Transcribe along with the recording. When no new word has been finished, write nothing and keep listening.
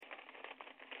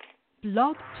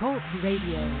Blog Talk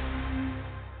Radio.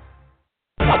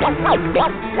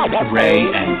 Rae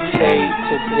and Tay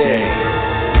Today.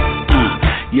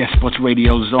 Yes, sports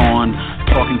radio's on.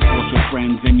 Talking sports with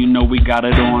friends, and you know we got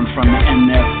it on. From the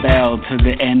NFL to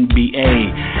the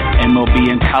NBA,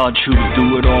 MLB and college hoops,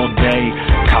 do it all day.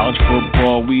 College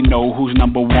football, we know who's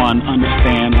number one.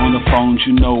 Understand, on the phones,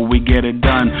 you know we get it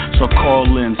done. So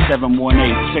call in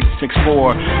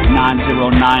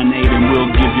 718-664-9098, and we'll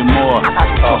give you more.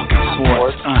 Talking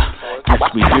sports, yes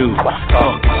we do.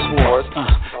 Talking sports,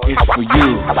 it's for you.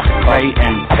 Rae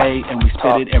and Tay, and we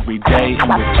spit it every day, and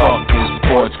we're talking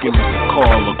sports. Give us a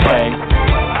call, okay?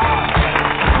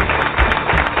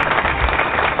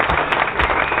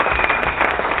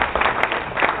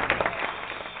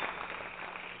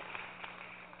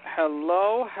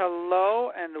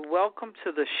 Hello, and welcome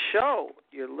to the show.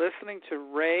 You're listening to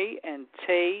Rae and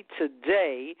Tay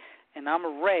Today, and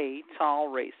I'm Rae, tall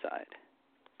Rayside.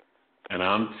 And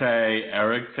I'm Tay,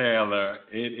 Eric Taylor.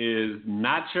 It is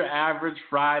not your average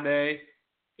Friday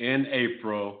in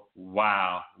April.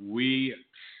 Wow, we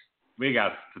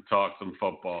got to talk some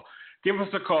football. Give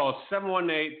us a call,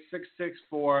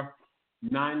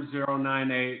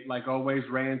 718-664-9098. Like always,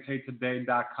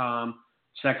 RaeandTayToday.com.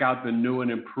 Check out the new and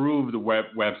improved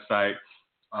website.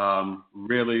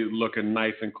 Really looking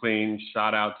nice and clean.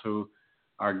 Shout out to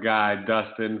our guy,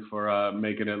 Dustin, for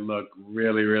making it look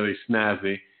really, really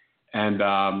snazzy. And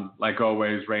like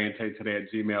always,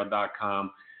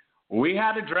 RaeandTayToday@gmail.com. We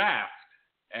had a draft,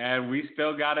 and we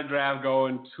still got a draft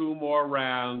going. 2 more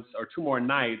rounds, or 2 more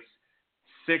nights,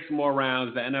 6 more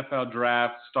rounds. The NFL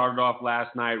draft started off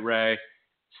last night, Rae.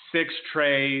 6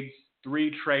 trades,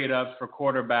 3 trade-ups for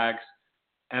quarterbacks.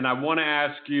 And I want to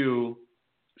ask you,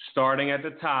 starting at the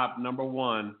top, number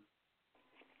 1,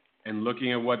 and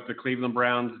looking at what the Cleveland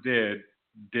Browns did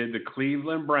the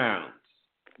Cleveland Browns,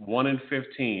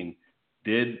 1-15,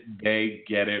 did they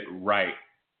get it right?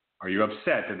 Are you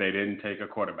upset that they didn't take a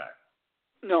quarterback?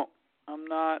 No, I'm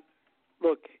not.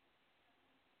 Look,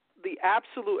 the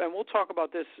absolute, and we'll talk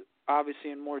about this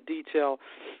obviously in more detail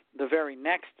the very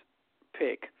next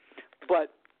pick,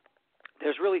 but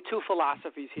there's really 2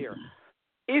 philosophies here.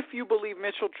 If you believe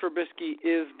Mitchell Trubisky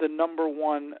is the number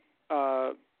 1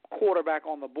 quarterback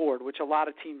on the board, which a lot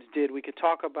of teams did, we could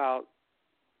talk about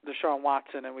Deshaun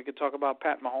Watson and we could talk about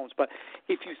Pat Mahomes, but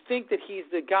if you think that he's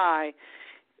the guy,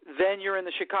 then you're in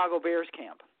the Chicago Bears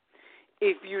camp.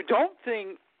 If you don't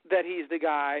think that he's the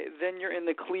guy, then you're in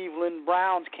the Cleveland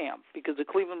Browns camp, because the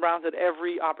Cleveland Browns had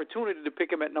every opportunity to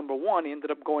pick him at number 1. He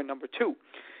ended up going number 2.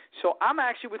 So I'm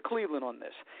actually with Cleveland on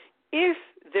this. If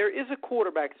there is a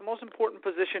quarterback, it's the most important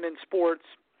position in sports.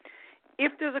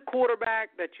 If there's a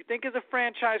quarterback that you think is a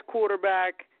franchise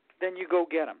quarterback, then you go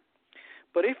get him.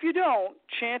 But if you don't,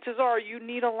 chances are you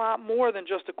need a lot more than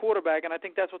just a quarterback, and I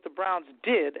think that's what the Browns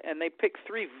did, and they picked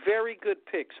 3 very good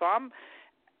picks. So I'm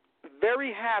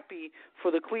very happy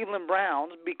for the Cleveland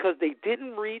Browns because they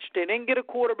didn't reach, they didn't get a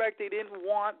quarterback they didn't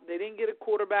want, they didn't get a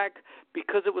quarterback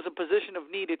because it was a position of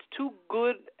need. It's too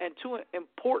good and too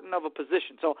important of a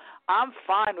position. So I'm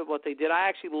fine with what they did. I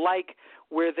actually like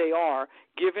where they are,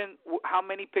 given how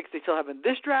many picks they still have in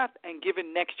this draft and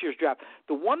given next year's draft.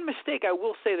 The one mistake I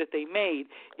will say that they made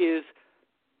is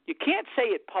you can't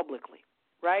say it publicly.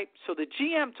 Right? So the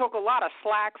GM took a lot of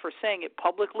slack for saying it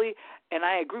publicly, and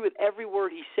I agree with every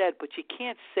word he said, but you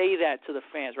can't say that to the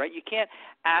fans, right? You can't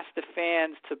ask the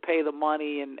fans to pay the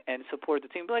money and support the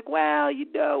team. Be like, well,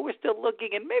 we're still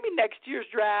looking, and maybe next year's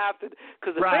draft.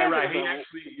 Because the fans Right.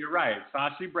 You're right.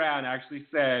 Sashi Brown actually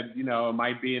said, it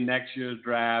might be in next year's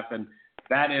draft, and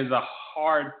that is a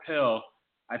hard pill,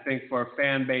 I think, for a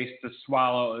fan base to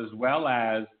swallow, as well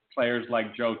as players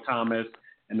like Joe Thomas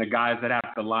and the guys that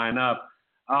have to line up.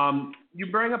 You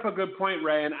bring up a good point,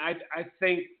 Rae, and I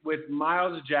think with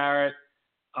Myles Jarrett,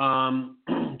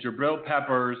 Jabril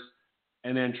Peppers,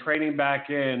 and then trading back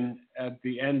in at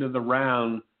the end of the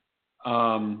round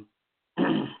to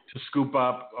scoop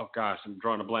up, I'm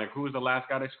drawing a blank. Who was the last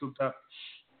guy they scooped up?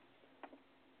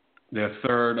 Their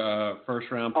third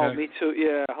first-round pick. Oh, me too.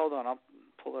 Yeah, hold on. I'll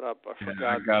pull it up. I forgot.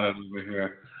 Yeah, I got it over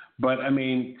here. But, I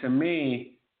mean, to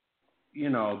me,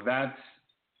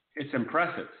 it's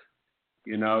impressive.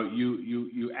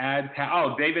 You add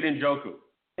David Njoku.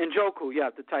 Njoku, yeah,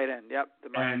 the tight end, yep.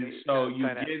 And so you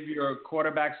give your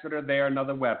quarterbacks that are there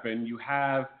another weapon. You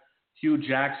have Hugh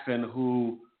Jackson,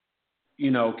 who,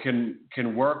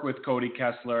 can work with Cody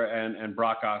Kessler and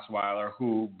Brock Osweiler,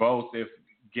 who both, if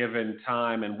given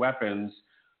time and weapons,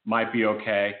 might be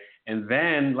okay. And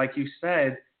then, like you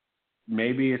said,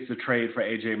 maybe it's a trade for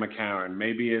A.J. McCarron.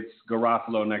 Maybe it's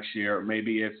Garoppolo next year.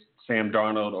 Maybe it's Sam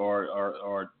Darnold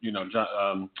or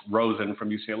Rosen from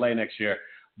UCLA next year.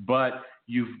 But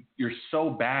you're so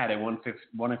bad at 1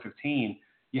 and 15,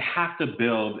 you have to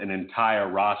build an entire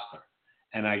roster.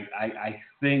 And I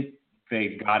think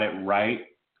they got it right,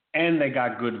 and they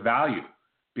got good value,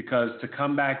 because to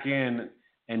come back in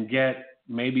and get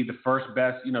maybe the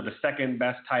the second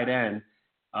best tight end,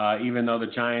 even though the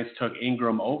Giants took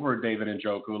Ingram over David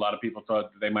Njoku, a lot of people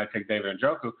thought they might take David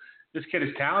Njoku. This kid is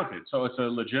talented, so it's a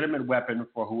legitimate weapon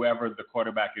for whoever the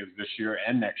quarterback is this year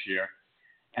and next year.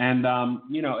 And,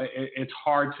 it's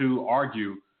hard to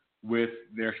argue with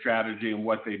their strategy and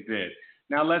what they did.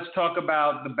 Now let's talk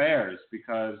about the Bears,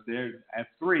 because they're at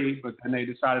 3, but then they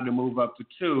decided to move up to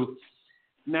 2.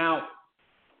 Now,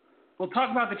 we'll talk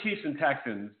about the Chiefs and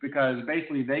Texans, because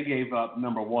basically they gave up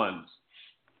number ones,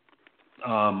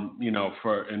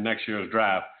 for in next year's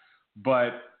draft. But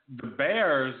the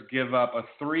Bears give up a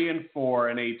 3 and 4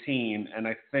 and 18, and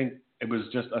I think it was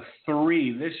just a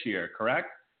 3 this year, correct?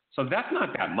 So that's not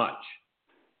that much.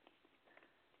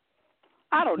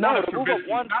 I don't know. To move up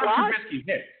one spot? Trubisky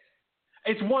hit.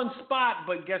 It's one spot,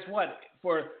 but guess what?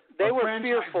 They were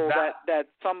fearful that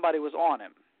somebody was on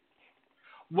him.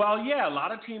 Well, yeah, a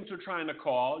lot of teams were trying to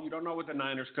call. You don't know what the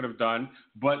Niners could have done,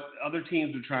 but other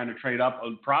teams were trying to trade up,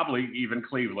 probably even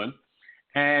Cleveland.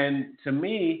 And to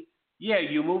me, yeah,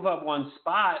 you move up one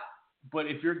spot, but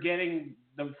if you're getting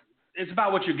it's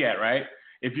about what you get, right?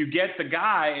 If you get the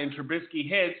guy and Trubisky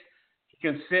hits, he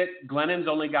can sit. Glennon's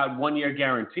only got 1 year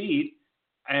guaranteed.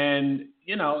 And,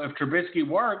 if Trubisky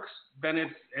works, then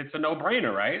it's a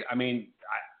no-brainer, right? I mean,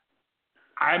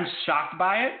 I'm shocked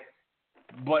by it,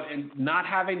 but in not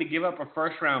having to give up a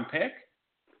first-round pick,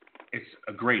 it's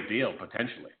a great deal,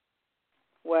 potentially.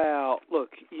 Well, look,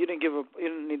 you didn't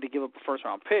need to give up a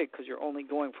first-round pick, because you're only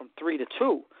going from 3 to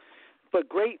 2. But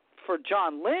great for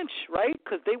John Lynch, right?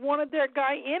 Because they wanted their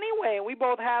guy anyway, and we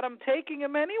both had him taking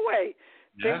him anyway.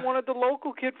 Yeah. They wanted the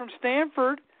local kid from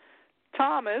Stanford,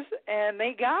 Thomas, and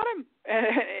they got him.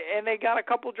 And they got a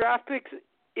couple draft picks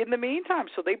in the meantime.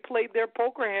 So they played their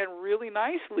poker hand really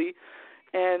nicely.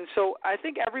 And so I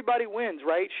think everybody wins,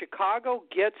 right? Chicago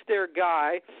gets their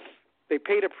guy. They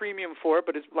paid a premium for it,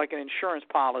 but it's like an insurance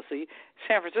policy.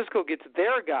 San Francisco gets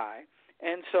their guy.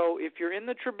 And so if you're in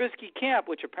the Trubisky camp,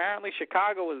 which apparently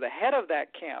Chicago was the head of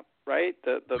that camp, right,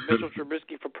 the Mitchell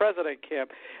Trubisky for president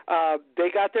camp, they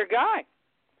got their guy.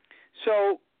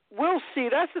 So we'll see.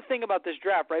 That's the thing about this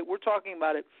draft, right? We're talking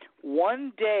about it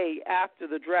one day after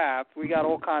the draft. We got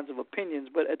all kinds of opinions,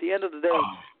 but at the end of the day,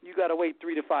 you got to wait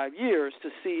 3 to 5 years to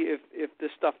see if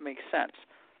this stuff makes sense.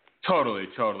 Totally.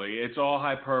 It's all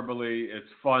hyperbole. It's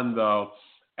fun, though.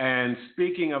 And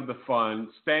speaking of the fun,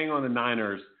 staying on the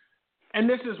Niners, and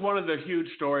this is one of the huge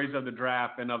stories of the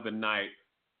draft and of the night,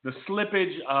 the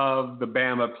slippage of the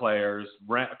Bama players,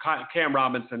 Cam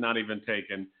Robinson not even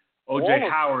taken, O.J.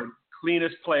 Howard,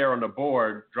 cleanest player on the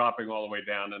board, dropping all the way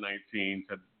down to 19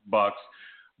 to Bucks.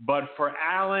 But for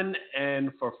Allen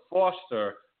and for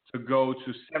Foster to go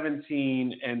to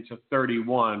 17 and to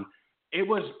 31, it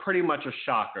was pretty much a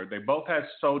shocker. They both had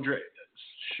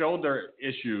shoulder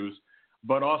issues,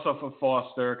 but also for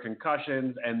Foster,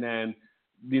 concussions, and then,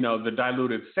 the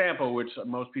diluted sample, which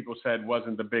most people said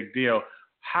wasn't the big deal.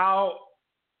 How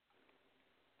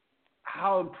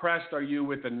impressed are you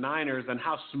with the Niners, and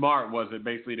how smart was it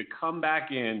basically to come back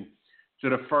in to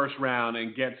the first round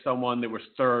and get someone that was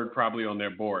third probably on their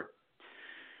board?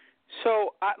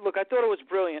 So, I thought it was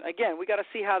brilliant. Again, we got to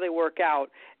see how they work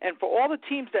out. And for all the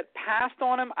teams that passed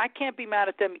on him, I can't be mad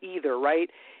at them either, right?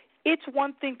 It's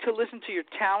one thing to listen to your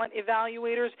talent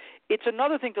evaluators. It's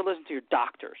another thing to listen to your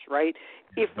doctors, right?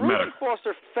 If Reuben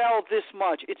Foster fell this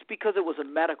much, it's because it was a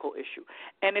medical issue.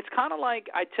 And it's kind of like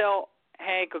I tell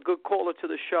Hank, a good caller to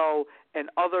the show, and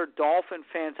other Dolphin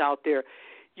fans out there,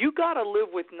 you got to live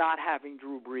with not having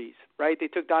Drew Brees, right? They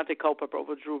took Dante Culpepper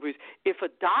over Drew Brees. If a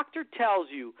doctor tells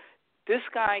you this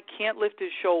guy can't lift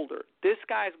his shoulder, this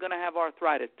guy's going to have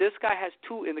arthritis, this guy has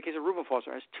in the case of Reuben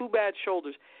Foster, has 2 bad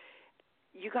shoulders,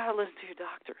 you got to listen to your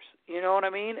doctors. You know what I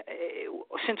mean?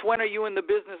 Since when are you in the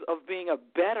business of being a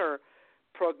better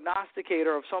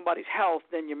prognosticator of somebody's health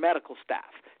than your medical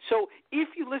staff? So if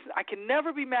you listen, I can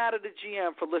never be mad at a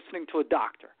GM for listening to a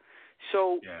doctor.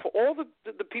 So for all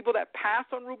the people that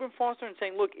passed on Reuben Foster and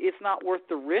saying, look, it's not worth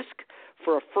the risk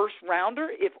for a first rounder,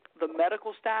 if the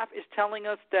medical staff is telling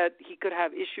us that he could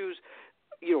have issues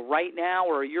right now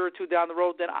or a year or 2 down the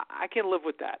road, then I can live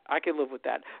with that.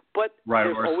 But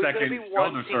there's always going to be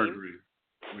one team. Surgery,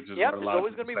 which is there's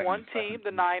always going to be one team, the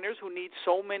Niners, who need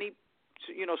so many,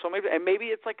 and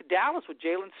maybe it's like Dallas with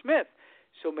Jalen Smith.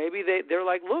 So maybe they're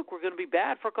like, look, we're going to be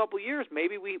bad for a couple of years.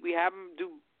 Maybe we have them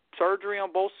do surgery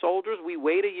on both shoulders. We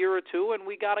wait a year or two, and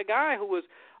we got a guy who was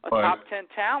a top 10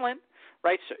 talent,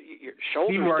 right? So your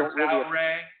shoulders he works don't really out,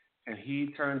 Ray, and he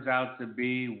turns out to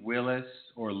be Willis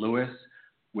or Lewis,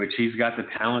 which he's got the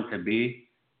talent to be.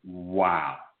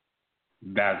 Wow,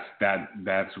 that's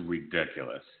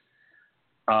ridiculous.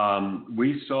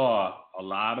 We saw a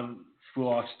lot of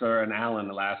Foster and Allen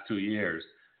the last 2 years.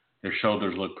 Their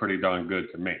shoulders look pretty darn good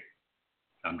to me.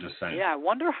 I'm just saying. Yeah, I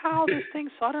wonder how this thing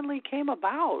suddenly came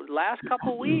about. Last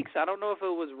couple of weeks, I don't know if it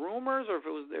was rumors or if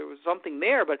there was something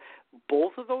there, but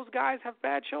both of those guys have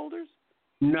bad shoulders.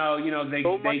 No,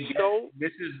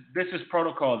 this is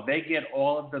protocol. They get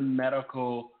all of the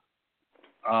medical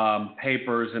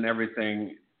papers and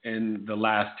everything in the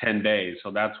last 10 days.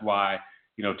 So that's why,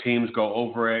 teams go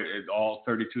over it. All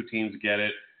 32 teams get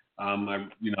it.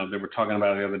 They were talking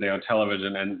about it the other day on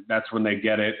television, and that's when they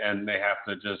get it, and they have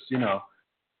to just,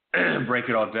 break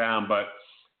it all down. But,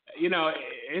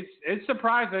 it's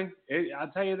surprising. I'll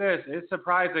tell you this, it's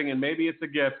surprising, and maybe it's a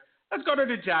gift. Let's go to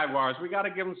the Jaguars. We got to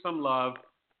give them some love.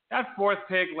 That fourth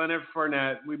pick, Leonard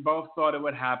Fournette, we both thought it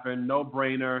would happen,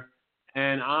 no-brainer.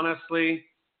 And honestly,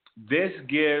 this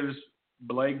gives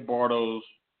Blake Bortles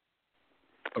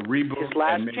a reboot. His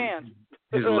last chance.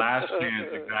 His last chance,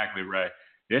 exactly, Ray.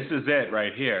 This is it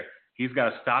right here. He's got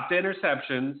to stop the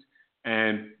interceptions,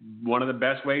 and one of the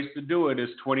best ways to do it is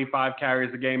 25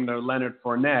 carries a game to Leonard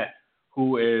Fournette,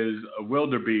 who is a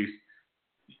wildebeest.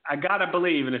 I got to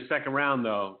believe in the second round,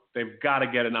 though, they've got to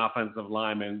get an offensive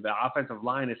lineman. The offensive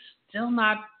line is still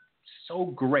not so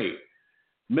great.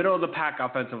 Middle of the pack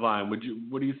offensive line. What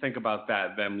do you think about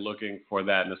that, them looking for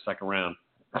that in the second round?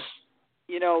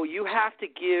 You have to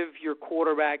give your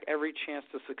quarterback every chance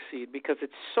to succeed because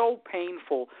it's so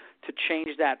painful to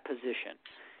change that position.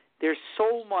 There's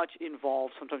so much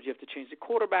involved. Sometimes you have to change the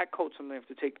quarterback coach. Sometimes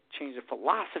you have to change the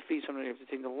philosophy. Sometimes you have to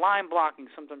change the line blocking.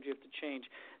 Sometimes you have to change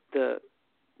the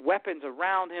weapons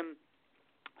around him.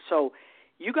 So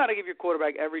you got to give your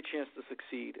quarterback every chance to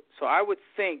succeed. So I would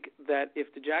think that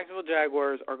if the Jacksonville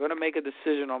Jaguars are going to make a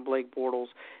decision on Blake Bortles,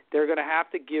 they're going to have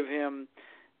to give him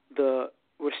the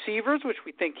receivers, which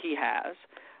we think he has,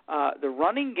 the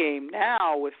running game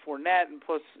now with Fournette and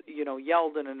plus,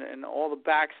 Yeldon and all the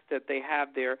backs that they have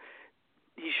there,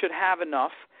 he should have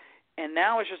enough. And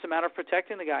now it's just a matter of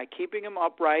protecting the guy, keeping him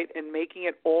upright and making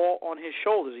it all on his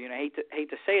shoulders. Hate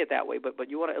to say it that way, but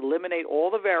you want to eliminate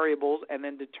all the variables and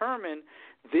then determine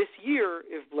this year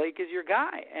if Blake is your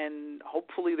guy. And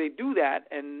hopefully they do that.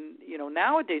 And,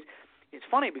 nowadays – it's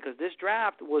funny because this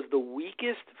draft was the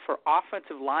weakest for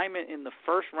offensive linemen in the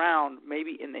first round,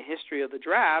 maybe in the history of the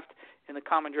draft, in the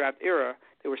common draft era.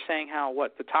 They were saying how,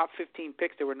 the top 15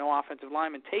 picks, there were no offensive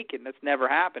linemen taken. That's never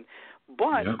happened.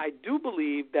 But I do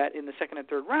believe that in the second and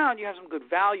third round, you have some good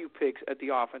value picks at the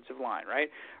offensive line, right?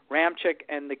 Ramczyk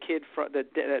and the kid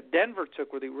that Denver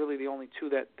took were really the only two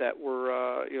that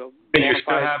were, You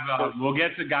still have, we'll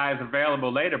get to guys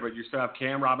available later, but you still have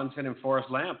Cam Robinson and Forrest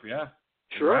Lamp, yeah.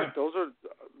 Sure, right. Those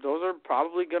are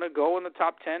probably going to go in the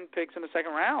top 10 picks in the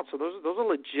second round. So those are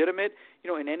legitimate.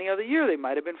 In any other year they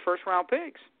might have been first round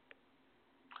picks.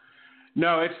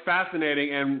 No, it's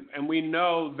fascinating, and we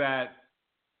know that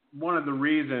one of the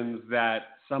reasons that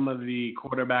some of the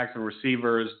quarterbacks and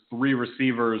receivers, 3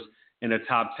 receivers in the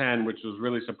top 10, which was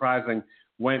really surprising,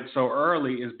 went so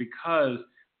early is because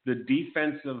the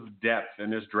defensive depth in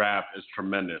this draft is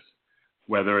tremendous.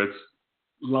 Whether it's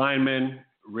linemen,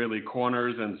 really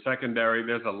corners and secondary,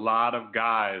 there's a lot of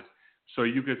guys. So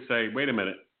you could say, wait a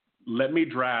minute, let me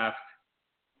draft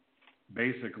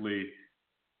basically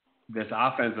this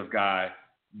offensive guy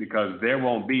because there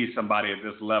won't be somebody at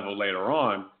this level later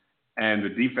on. And the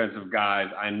defensive guys,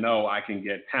 I know I can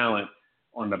get talent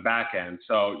on the back end.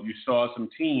 So you saw some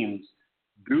teams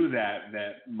do that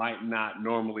might not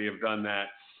normally have done that.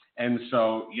 And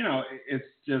so, it's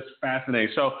just fascinating.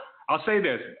 So I'll say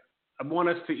this. I want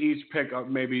us to each pick up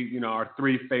maybe, our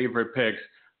 3 favorite picks.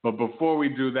 But before we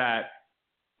do that,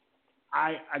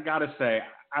 I got to say,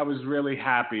 I was really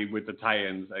happy with the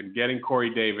Titans and getting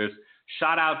Corey Davis.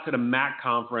 Shout out to the MAC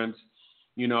conference.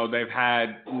 They've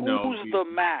had, Who's the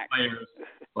MAC? Players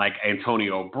like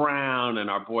Antonio Brown and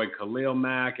our boy Khalil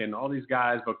Mack and all these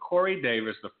guys. But Corey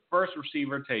Davis, the first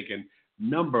receiver taken,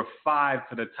 number 5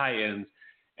 for the Titans.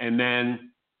 And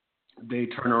then they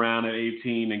turn around at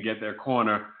 18 and get their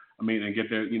corner. And get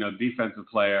their, defensive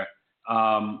player.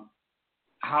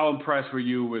 How impressed were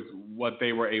you with what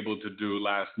they were able to do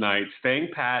last night? Staying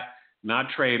pat, not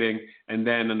trading, and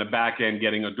then in the back end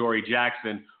getting Adoree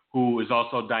Jackson, who is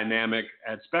also dynamic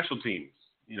at special teams.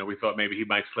 We thought maybe he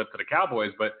might slip to the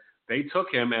Cowboys, but they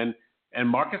took him. And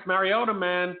Marcus Mariota,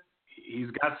 man, he's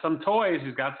got some toys.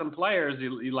 He's got some players.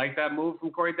 You like that move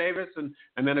from Corey Davis and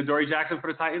then Adoree Jackson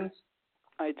for the Titans?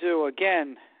 I do.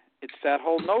 Again, it's that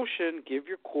whole notion, give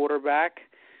your quarterback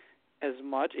as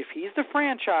much. If he's the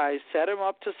franchise, set him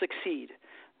up to succeed,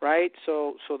 right?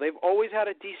 So they've always had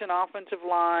a decent offensive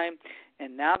line,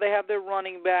 and now they have their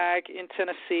running back in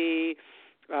Tennessee,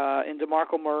 in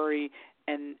DeMarco Murray,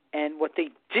 and what they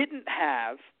didn't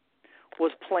have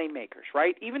was playmakers,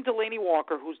 right? Even Delaney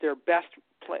Walker, who's their best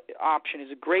option, is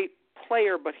a great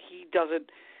player, but he doesn't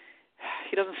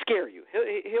scare you.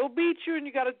 He'll beat you, and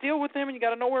you got to deal with him, and you got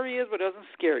to know where he is, but it doesn't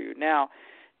scare you. Now,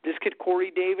 this kid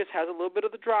Corey Davis has a little bit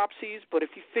of the dropsies, but if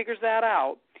he figures that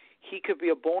out, he could be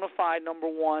a bona fide number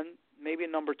one, maybe a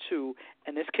number two.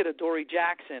 And this kid Adoree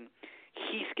Jackson,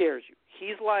 he scares you.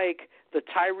 He's like the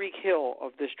Tyreek Hill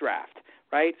of this draft,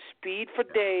 right? Speed for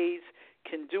days,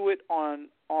 can do it on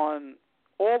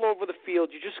all over the field.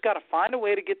 You just got to find a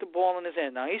way to get the ball in his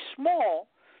hand. Now, he's small,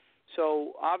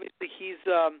 so obviously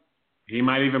he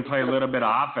might even play a little bit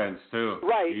of offense, too.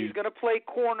 Right. He's going to play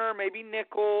corner, maybe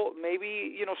nickel,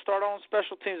 maybe, start on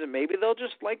special teams, and maybe they'll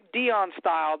just, like Dion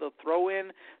style, they'll throw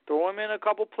him in a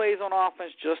couple plays on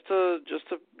offense just to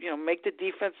make the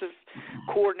defensive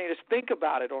coordinators think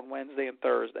about it on Wednesday and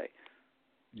Thursday.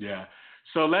 Yeah.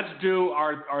 So let's do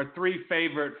our three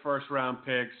favorite first-round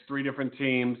picks, three different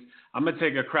teams. I'm going to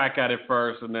take a crack at it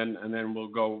first, and then we'll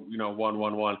go,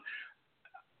 1-1-1.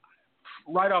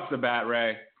 Right off the bat,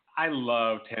 Ray, I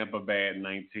love Tampa Bay at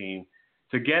 19.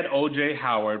 To get O.J.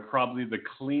 Howard, probably the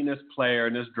cleanest player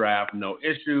in this draft, no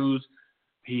issues.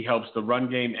 He helps the run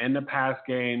game and the pass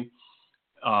game.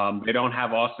 They don't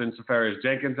have Austin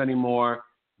Seferian-Jenkins anymore.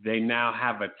 They now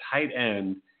have a tight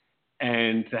end.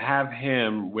 And to have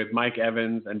him with Mike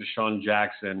Evans and Deshaun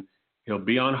Jackson, he'll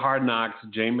be on Hard Knocks.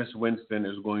 Jameis Winston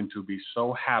is going to be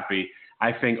so happy.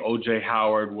 I think O.J.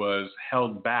 Howard was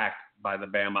held back by the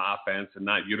Bama offense and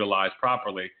not utilized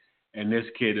properly. And this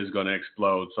kid is going to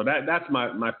explode. So that's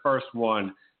my first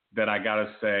one that I got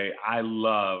to say. I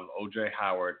love O.J.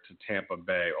 Howard to Tampa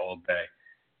Bay all day.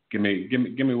 Give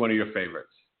me one of your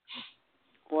favorites.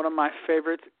 One of my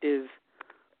favorites is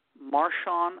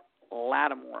Marshawn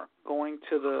Lattimore going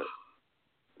to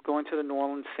the New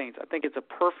Orleans Saints. I think it's a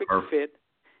perfect fit,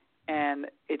 and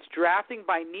it's drafting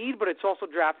by need, but it's also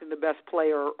drafting the best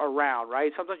player around,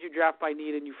 right? Sometimes you draft by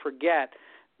need and you forget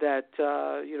that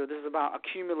this is about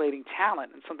accumulating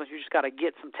talent, and sometimes you just got to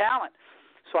get some talent.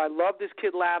 So I love this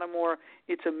kid Lattimore.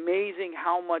 It's amazing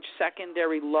how much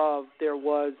secondary love there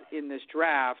was in this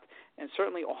draft, and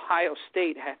certainly Ohio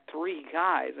State had three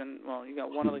guys, and you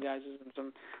got one of the guys is in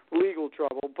some legal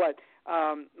trouble. But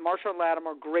Marshawn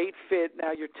Lattimore, great fit.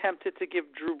 Now you're tempted to give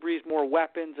Drew Brees more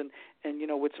weapons, and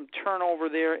with some turnover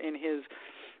there in his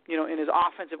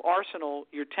offensive arsenal,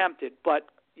 you're tempted. But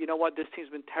you know what? This team's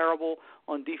been terrible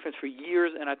on defense for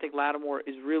years, and I think Lattimore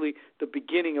is really the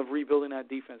beginning of rebuilding that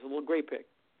defense. A little great pick.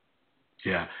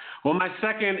 Yeah. Well, my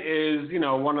second is,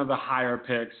 one of the higher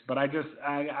picks, but I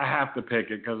have to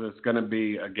pick it because it's going to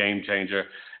be a game changer.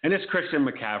 And it's Christian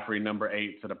McCaffrey, number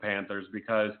 8 to the Panthers,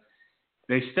 because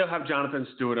they still have Jonathan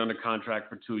Stewart under contract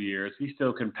for 2 years. He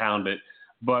still can pound it.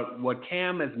 But what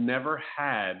Cam has never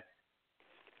had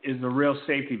is a real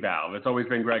safety valve. It's always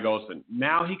been Greg Olsen.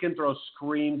 Now he can throw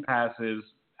screen passes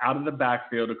out of the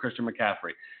backfield to Christian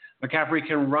McCaffrey. McCaffrey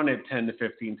can run it 10 to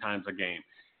 15 times a game.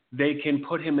 They can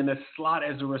put him in a slot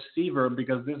as a receiver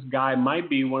because this guy might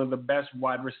be one of the best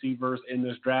wide receivers in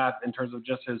this draft in terms of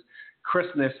just his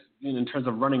crispness, in terms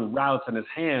of running routes and his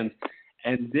hands.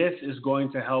 And this is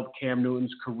going to help Cam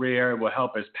Newton's career. It will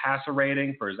help his passer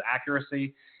rating for his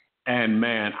accuracy. And,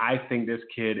 man, I think this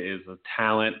kid is a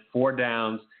talent. 4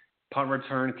 downs, punt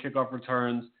return, kickoff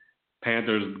returns.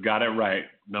 Panthers got it right,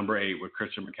 number 8 with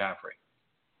Christian McCaffrey.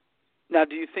 Now,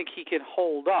 do you think he can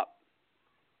hold up?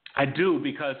 I do,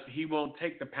 because he won't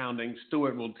take the pounding.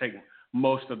 Stewart will take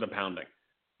most of the pounding.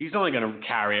 He's only going to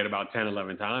carry it about 10,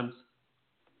 11 times.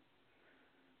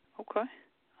 Okay.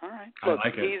 All right. Look, I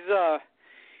like it.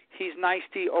 He's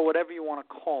nicety, or whatever you want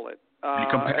to call it. You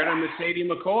compared him to Shady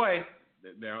McCoy.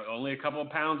 They're only a couple of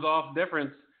pounds off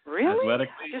difference. Really?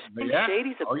 Athletically. I just think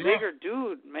Shady's a bigger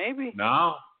dude, maybe.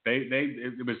 No.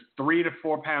 It was 3 to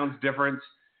 4 pounds difference.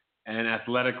 And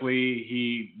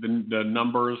athletically, the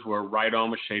numbers were right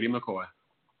on with Shady McCoy.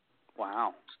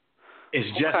 Wow. It's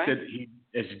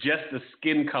just a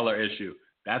skin color issue.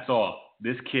 That's all.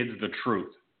 This kid's the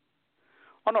truth.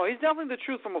 Oh, no, he's definitely the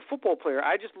truth from a football player.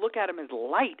 I just look at him as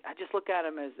light. I just look at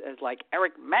him as like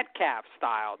Eric Metcalf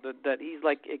style, that he's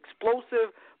like explosive,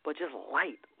 but just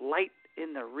light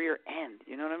in the rear end.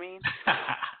 You know what I mean?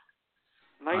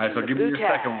 All right, so give me your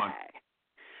second one.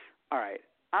 All right.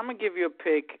 I'm going to give you a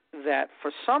pick that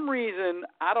for some reason,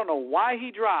 I don't know why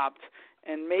he dropped,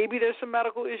 and maybe there's some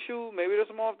medical issue, maybe there's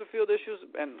some off-the-field issues,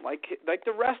 and like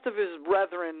the rest of his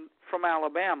brethren from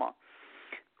Alabama,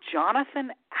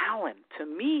 Jonathan Allen, to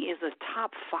me, is a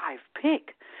top 5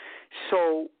 pick.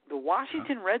 So the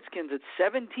Washington Redskins at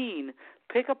 17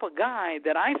 pick up a guy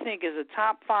that I think is a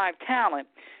top 5 talent.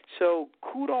 So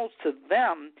kudos to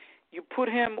them. You put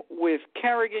him with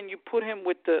Kerrigan. You put him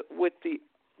with the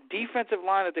defensive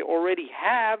line that they already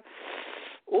have.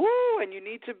 Ooh, and you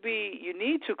need to,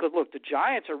 because look, the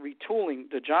Giants are retooling.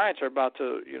 The Giants are about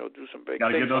to, do some big things. Got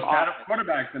to get those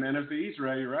quarterbacks in the NFC East,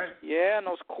 Ray, right? Yeah, and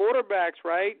those quarterbacks,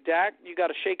 right? Dak, you got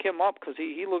to shake him up because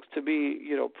he looks to be,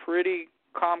 pretty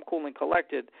calm, cool, and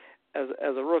collected as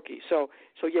a rookie. So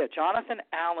yeah, Jonathan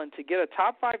Allen, to get a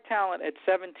top 5 talent at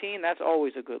 17, that's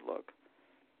always a good look.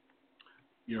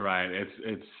 You're right.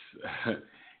 It's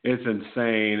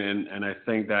insane, and I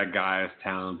think that guy is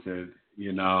talented.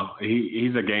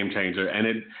 He's a game changer, and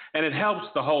it helps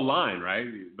the whole line, right?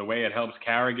 The way it helps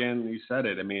Kerrigan, you said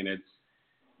it. I mean,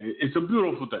 it's a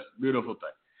beautiful thing. Beautiful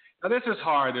thing. Now this is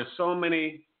hard. There's so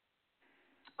many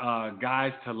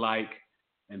guys to like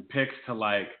and picks to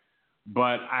like,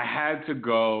 but I had to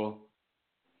go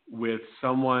with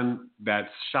someone that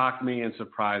shocked me and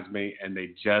surprised me, and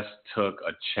they just took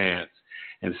a chance.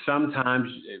 And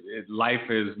sometimes life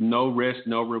is no risk,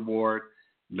 no reward.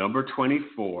 Number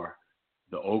 24,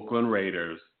 the Oakland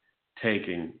Raiders,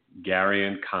 taking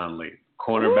Garyon Conley,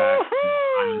 cornerback from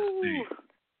Ohio State.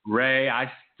 Ray,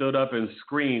 I stood up and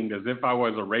screamed as if I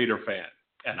was a Raider fan,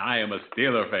 and I am a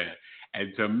Steeler fan.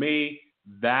 And to me,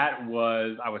 I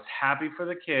was happy for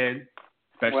the kid.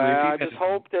 Especially if he's I just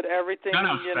hope that everything,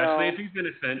 especially if he's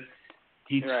innocent.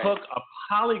 He took a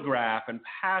polygraph and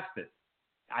passed it.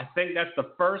 I think that's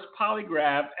the first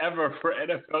polygraph ever for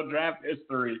NFL draft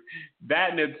history.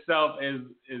 That in itself is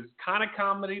kind of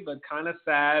comedy, but kind of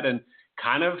sad and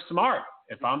kind of smart.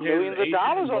 If I'm here, millions of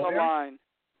dollars on the line.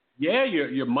 Yeah,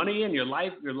 your money and your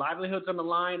livelihood's on the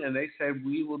line, and they say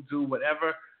we will do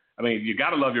whatever. I mean, you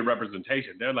got to love your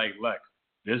representation. They're like, look,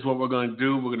 this is what we're going to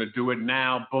do. We're going to do it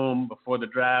now. Boom, before the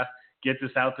draft. Get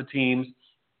this out to teams.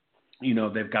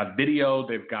 They've got video.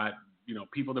 They've got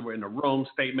people that were in the room,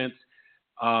 statements.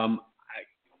 I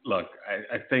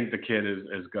think the kid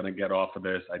is going to get off of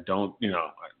this. I don't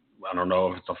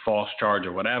know if it's a false charge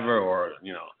or whatever, or,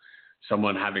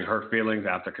 someone having hurt feelings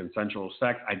after consensual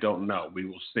sex. I don't know. We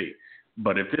will see.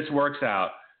 But if this works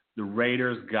out, the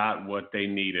Raiders got what they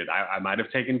needed. I might have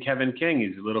taken Kevin King.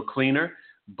 He's a little cleaner,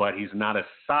 but he's not as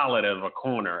solid as a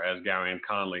corner as Garyon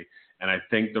Conley. And I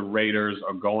think the Raiders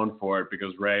are going for it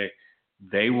because, Ray,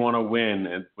 they want to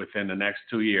win within the next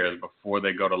 2 years before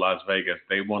they go to Las Vegas.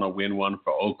 They want to win one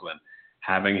for Oakland.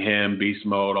 Having him, beast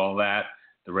mode, all that,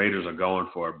 the Raiders are going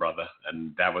for it, brother,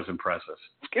 and that was impressive.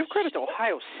 Give credit to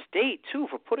Ohio State, too,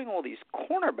 for putting all these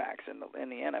cornerbacks in the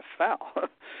NFL.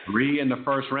 3 in the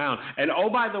first round. And, oh,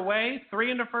 by the way, 3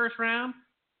 in the first round,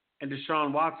 and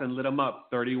Deshaun Watson lit them up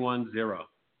 31-0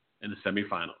 in the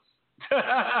semifinals.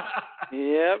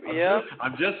 Yep.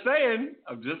 I'm just saying.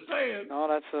 No,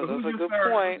 that's a good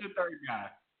point. Who's your third guy?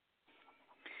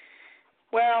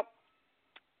 Well,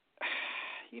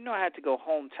 I had to go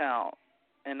hometown,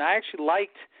 and I actually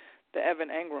liked the Evan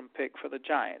Engram pick for the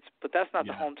Giants, but that's not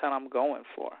the hometown I'm going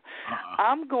for.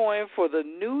 I'm going for the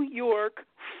New York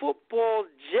Football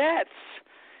Jets,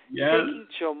 taking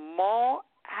Jamal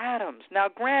Adams. Now,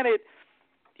 granted,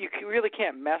 you really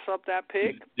can't mess up that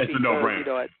pick. It's a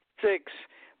no-brainer. At 6,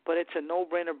 but it's a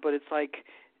no-brainer. But it's like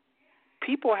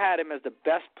people had him as the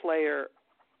best player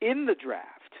in the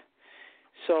draft.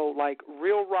 So, like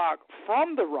Real Rock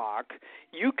from The Rock,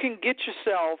 you can get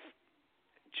yourself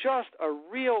just a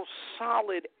real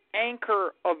solid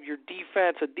anchor of your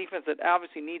defense, a defense that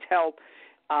obviously needs help.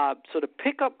 So to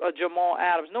pick up a Jamal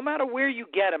Adams, no matter where you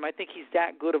get him, I think he's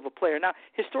that good of a player. Now,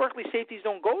 historically, safeties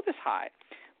don't go this high,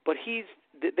 but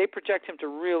they project him to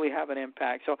really have an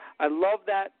impact. So I love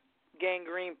that Gang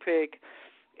Green pick.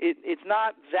 It's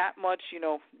not that much,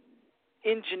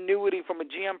 ingenuity from a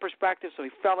GM perspective, so he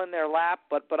fell in their lap,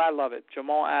 but I love it.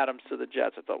 Jamal Adams to the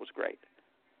Jets, I thought was great.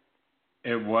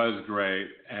 It was great,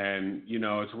 and,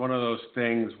 it's one of those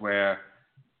things where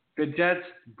the Jets,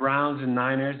 Browns, and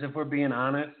Niners, if we're being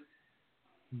honest,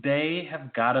 they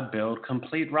have got to build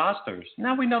complete rosters.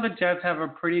 Now, we know the Jets have a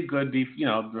pretty good,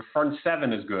 the front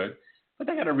 7 is good, but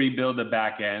they got to rebuild the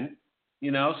back end,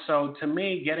 So, to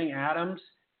me, getting Adams,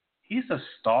 he's a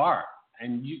star.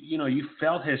 And, you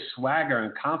felt his swagger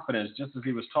and confidence just as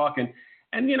he was talking.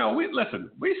 And,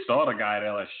 we saw the guy at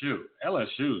LSU.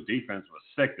 LSU's defense was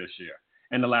sick this year.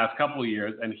 in the last couple of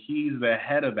years, and he's the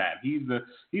head of that. He's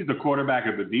the quarterback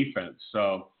of the defense.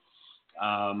 So,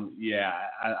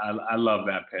 I love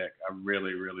that pick. I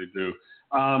really, really do.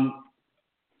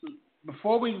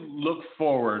 Before we look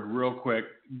forward real quick,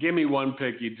 give me one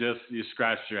pick you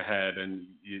scratched your head and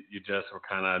you just were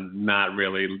kind of not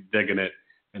really digging it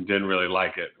and didn't really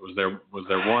like it. Was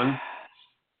there one?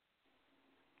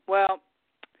 Well,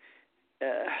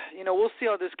 we'll see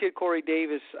how this kid Corey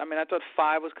Davis. I mean, I thought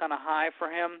 5 was kind of high for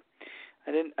him.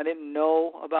 I didn't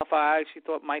know about 5. I actually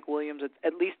thought Mike Williams,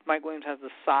 at least Mike Williams has the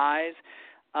size.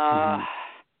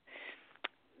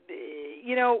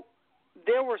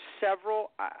 There were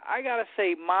several. I gotta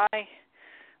say, my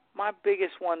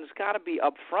biggest one's got to be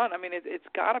up front. I mean, it's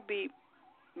got to be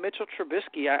Mitchell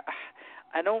Trubisky.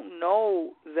 I don't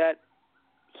know that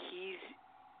he's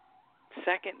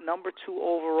second, number 2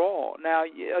 overall. Now,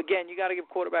 again, you got to give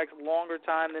quarterbacks longer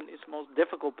time than it's the most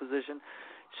difficult position.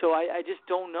 So I just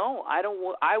don't know.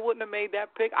 I wouldn't have made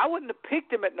that pick. I wouldn't have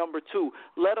picked him at number 2,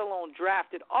 let alone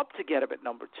drafted up to get him at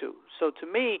number 2. So to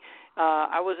me,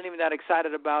 I wasn't even that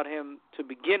excited about him to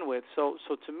begin with. So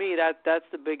to me, that's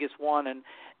the biggest one,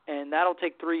 and that'll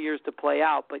take 3 years to play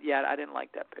out. But yeah, I didn't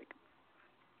like that pick.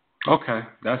 Okay,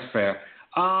 that's fair.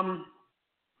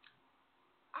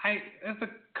 There's a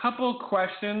couple of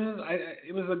questions.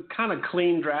 It was a kind of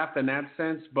clean draft in that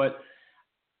sense, but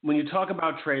when you talk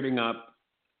about trading up,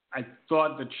 I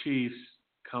thought the Chiefs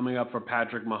coming up for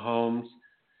Patrick Mahomes,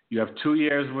 you have 2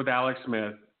 years with Alex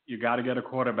Smith. You got to get a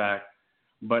quarterback.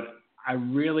 But I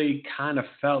really kind of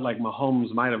felt like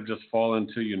Mahomes might have just fallen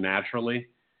to you naturally.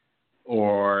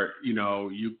 Or,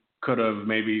 you could have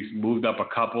maybe moved up a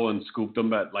couple and scooped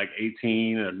them at like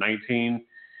 18 or 19.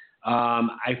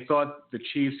 I thought the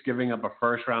Chiefs giving up a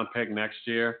first-round pick next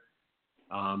year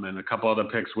and a couple other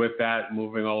picks with that,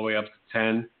 moving all the way up to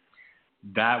 10,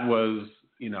 that was –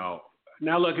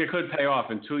 now look, it could pay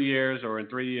off in 2 years or in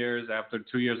 3 years after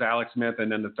 2 years, Alex Smith,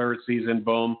 and then the third season,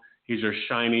 boom, he's your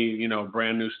shiny,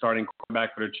 brand new starting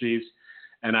quarterback for the Chiefs.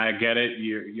 And I get it.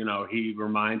 He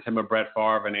reminds him of Brett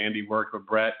Favre, and Andy worked with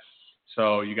Brett.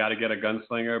 So you got to get a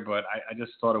gunslinger. But I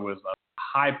just thought it was a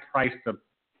high price to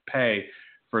pay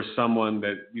for someone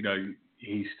that,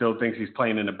 he still thinks he's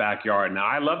playing in the backyard. Now,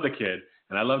 I love the kid,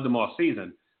 and I loved him all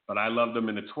season, but I loved him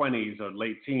in the 20s or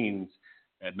late teens.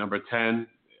 At number 10,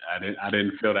 I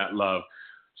didn't feel that love.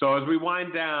 So as we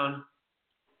wind down,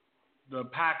 the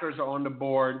Packers are on the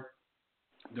board.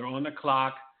 They're on the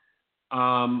clock.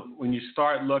 When you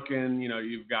start looking,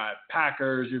 you've got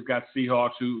Packers, you've got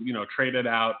Seahawks who, traded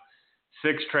out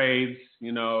 6 trades.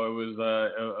 It was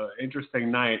an interesting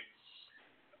night.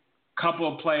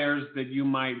 Couple of players that you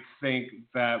might think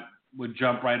that would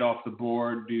jump right off the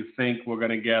board. Do you think we're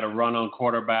going to get a run on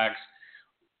quarterbacks?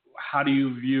 How do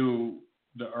you view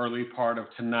the early part of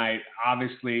tonight?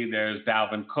 Obviously, there's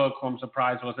Dalvin Cook, who I'm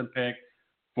surprised wasn't picked,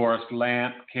 Forrest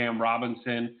Lamp, Cam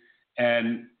Robinson,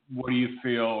 and what do you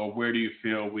feel, or where do you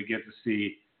feel we get to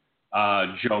see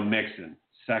Joe Mixon?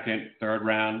 Second, third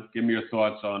round? Give me your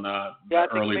thoughts on the I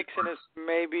early think Mixon is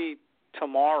maybe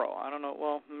tomorrow. I don't know.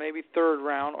 Well, maybe third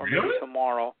round or maybe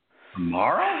tomorrow.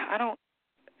 Tomorrow? I don't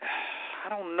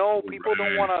know. People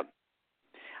don't want to.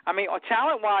 I mean,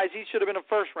 talent-wise, he should have been a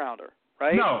first rounder.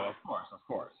 Right? No, of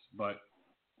course. But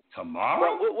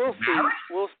tomorrow? Well, we'll see.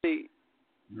 We'll see.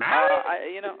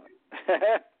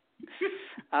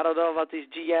 I don't know about these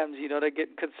GMs. They're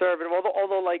getting conservative.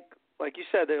 Although, like you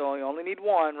said, they only need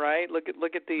one, right? Look at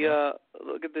the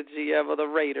GM of the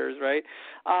Raiders, right?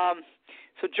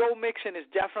 So Joe Mixon is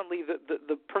definitely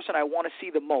the person I want to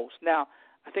see the most. Now,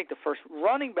 I think the first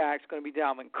running back is going to be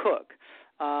Dalvin Cook.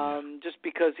 Just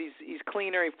because he's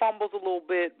cleaner, he fumbles a little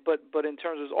bit, but in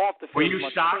terms of off the field, he's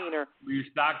much cleaner. Were you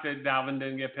shocked that Dalvin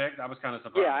didn't get picked? I was kind of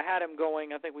surprised. Yeah, I had him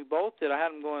going. I think we both did. I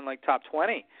had him going like top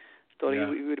 20. Thought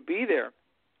he would be there.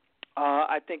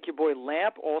 I think your boy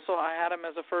Lamp also. I had him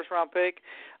as a first round pick.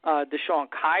 Deshaun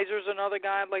Kaiser's another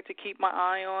guy I'd like to keep my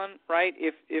eye on. Right,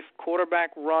 if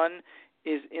quarterback run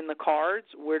is in the cards,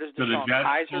 where does Deshaun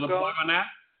Kaiser go?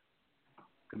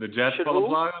 Could the Jets pull the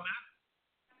plug on that?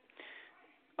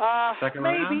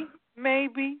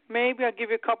 Maybe. I'll give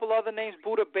you a couple other names.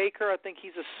 Budda Baker, I think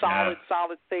he's a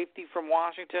solid safety from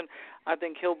Washington. I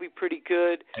think he'll be pretty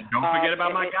good. And don't forget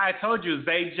about my guy I told you,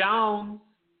 Zay Jones.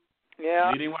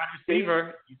 Yeah. Leading wide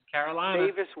receiver. He's Carolina.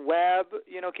 Davis Webb,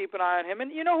 keep an eye on him.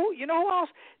 And you know who else?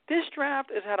 This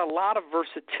draft has had a lot of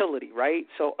versatility, right?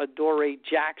 So Adoree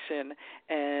Jackson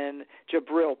and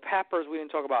Jabril Peppers, we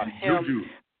didn't talk about him.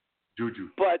 Juju.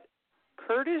 But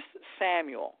Curtis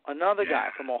Samuel, another guy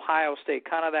from Ohio State,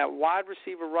 kind of that wide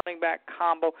receiver running back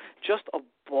combo, just a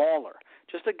baller,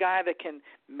 just a guy that can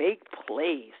make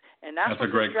plays And that's what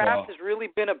a great this draft call. has really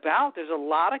been about. There's a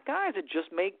lot of guys that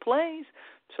just make plays.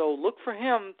 So look for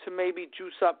him to maybe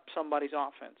juice up somebody's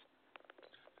offense.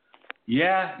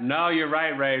 Yeah, no, you're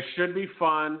right, Ray. It should be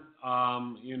fun.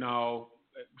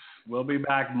 We'll be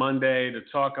back Monday to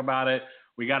talk about it.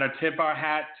 We got to tip our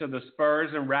hat to the Spurs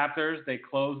and Raptors. They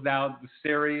closed out the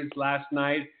series last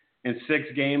night in 6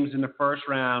 games in the first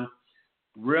round.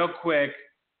 Real quick,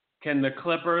 can the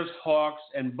Clippers, Hawks,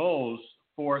 and Bulls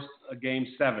force a Game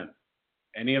 7?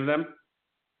 Any of them?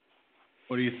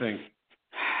 What do you think?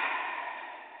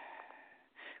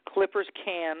 Clippers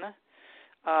can.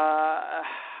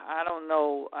 I don't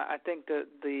know. I think that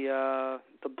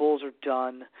the Bulls are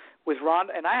done with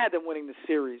Rondo, and I had them winning the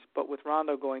series, but with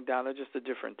Rondo going down, they're just a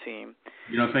different team.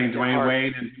 You don't think Dwayne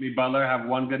Wade and Jimmy Butler have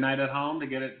one good night at home to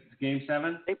get it to Game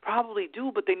 7? They probably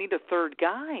do, but they need a third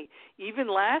guy. Even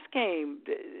last game,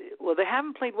 well, they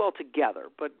haven't played well together,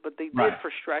 but they did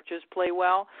for stretches play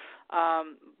well.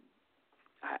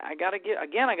 I gotta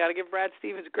give Brad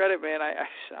Stevens credit, man.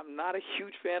 I'm not a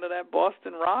huge fan of that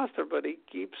Boston roster, but he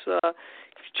keeps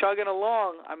chugging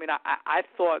along. I mean, I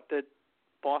thought that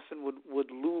Boston would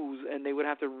lose and they would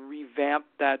have to revamp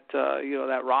that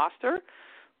that roster.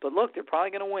 But look, they're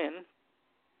probably going to win.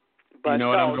 But you know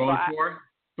what I'm going for?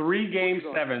 3 Game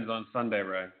 7s on Sunday,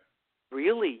 Ray.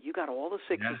 Really? You got all the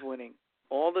Sixers winning.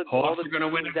 All the Hawks are going to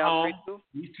win at home.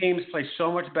 These teams play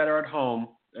so much better at home,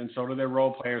 and so do their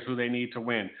role players who they need to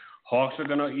win. Hawks are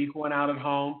going to equal one out at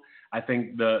home. I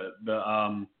think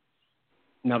now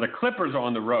the Clippers are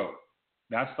on the road.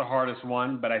 That's the hardest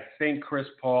one, but I think Chris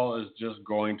Paul is just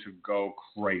going to go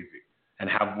crazy and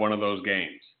have one of those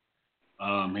games.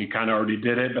 He kind of already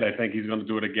did it, but I think he's going to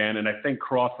do it again. And I think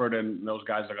Crawford and those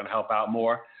guys are going to help out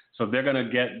more. So they're going to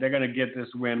get this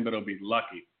win, but it'll be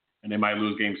lucky, and they might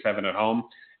lose Game 7 at home.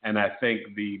 And I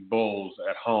think the Bulls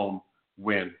at home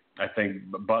win. I think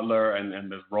Butler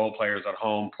and the role players at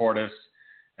home, Portis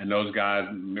and those guys,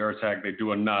 Miritek, they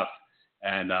do enough.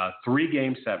 And 3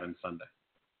 Game 7 Sunday.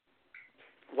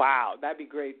 Wow, that'd be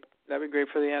great. That'd be great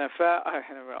for the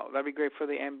NFL. That'd be great for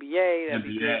the NBA. That'd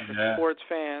be great for sports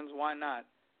fans. Why not?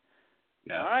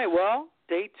 Yeah. All right, well,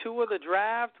 day 2 of the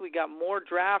draft. We got more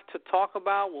draft to talk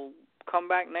about. We'll come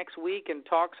back next week and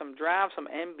talk some draft, some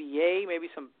NBA, maybe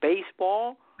some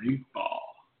baseball.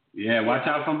 Yeah, watch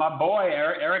out for my boy.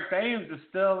 Eric Thames is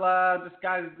still,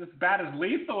 this bat is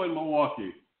lethal in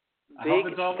Milwaukee. I hope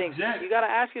it's all legit. You got to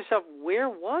ask yourself, where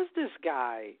was this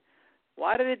guy?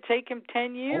 Why did it take him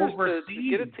 10 years to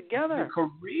get it together? In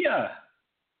Korea.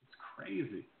 It's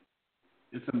crazy.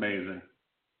 It's amazing.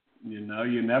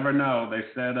 You never know. They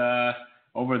said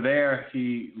over there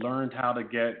he learned how to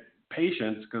get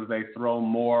patience because they throw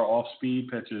more off-speed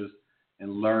pitches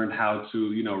and learned how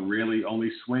to, really only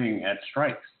swing at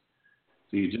strikes.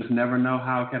 So you just never know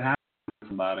how it could happen to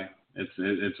somebody.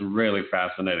 It's a really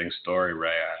fascinating story,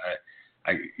 Ray.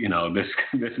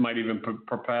 This might even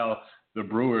propel the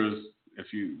Brewers if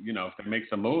they make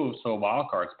some moves to a wild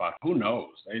card spot. Who knows?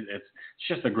 It's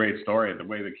just a great story. The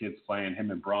way the kid's playing,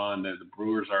 him and Braun. The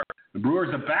Brewers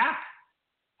are back.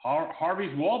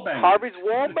 Harvey's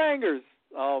Wallbangers.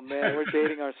 Oh man, we're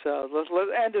dating ourselves. Let's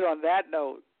end it on that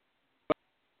note.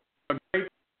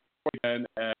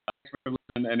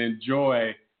 And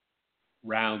enjoy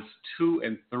rounds 2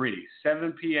 and 3,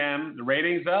 7 p.m. The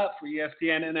ratings up for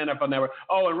ESPN and NFL Network.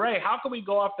 Oh, and Ray, how can we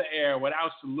go off the air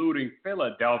without saluting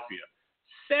Philadelphia?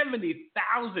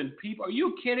 70,000 people. Are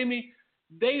you kidding me?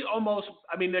 They're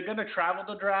going to travel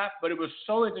the draft, but it was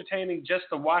so entertaining just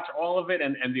to watch all of it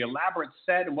and the elaborate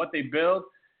set and what they build.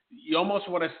 You almost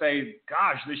want to say,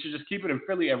 gosh, they should just keep it in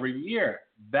Philly every year.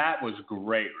 That was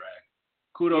great, Ray.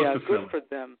 Kudos to Philly. Yeah, good for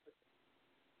them.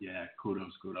 Yeah,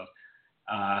 kudos.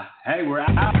 Hey, we're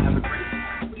out. Have a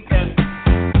great week.